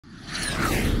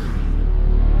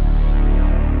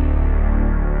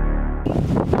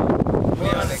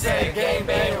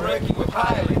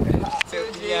pilot.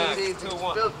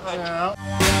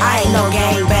 I ain't no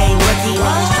gangbang rookie,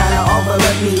 niggas tryna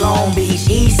overlook me. Long Beach,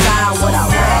 East Side, what I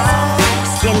rap.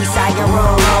 Skinny side, get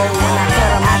roll. When I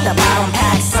cut 'em at the bottom,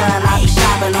 pack son, I be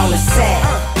shopping on the set.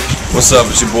 What's up?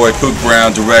 It's your boy Cook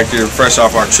Brown, director, fresh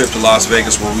off our trip to Las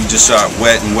Vegas where we just shot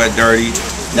Wet and Wet Dirty.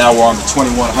 Now we're on the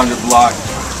 2100 block,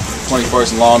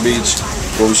 21st and Long Beach,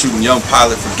 where we're shooting Young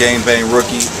Pilot for Gangbang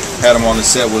Rookie. Had him on the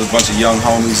set with a bunch of young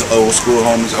homies, old school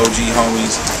homies, OG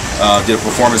homies. Did a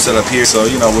performance set up here. So,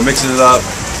 you know, we're mixing it up.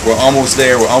 We're almost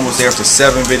there. We're almost there for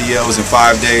 7 videos in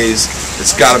 5 days.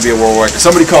 It's got to be a world record.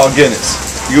 Somebody call Guinness.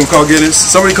 You gonna call Guinness?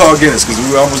 Somebody call Guinness because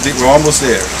we're almost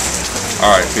there. All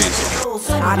right, peace.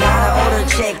 I got an older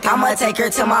chick, I'ma take her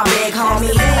to my big homie.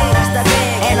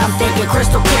 And I'm thinking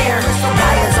crystal clear.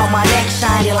 Diamonds on my neck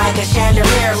shining like a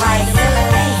chandelier. Like,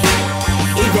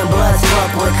 even blood's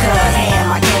fuck with cuz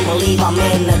ham. I can't believe I'm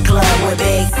in the club with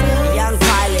big young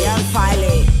pilot, young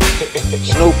pilot.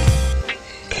 Snoop,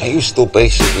 you still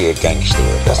basically a gangster.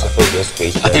 That's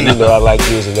basically. You know I like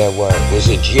using that word. Was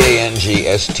it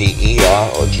G-A-N-G-S-T-E-R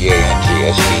or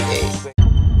G-A-N-G-S-T-A?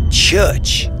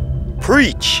 Church,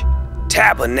 preach,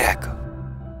 tabernacle.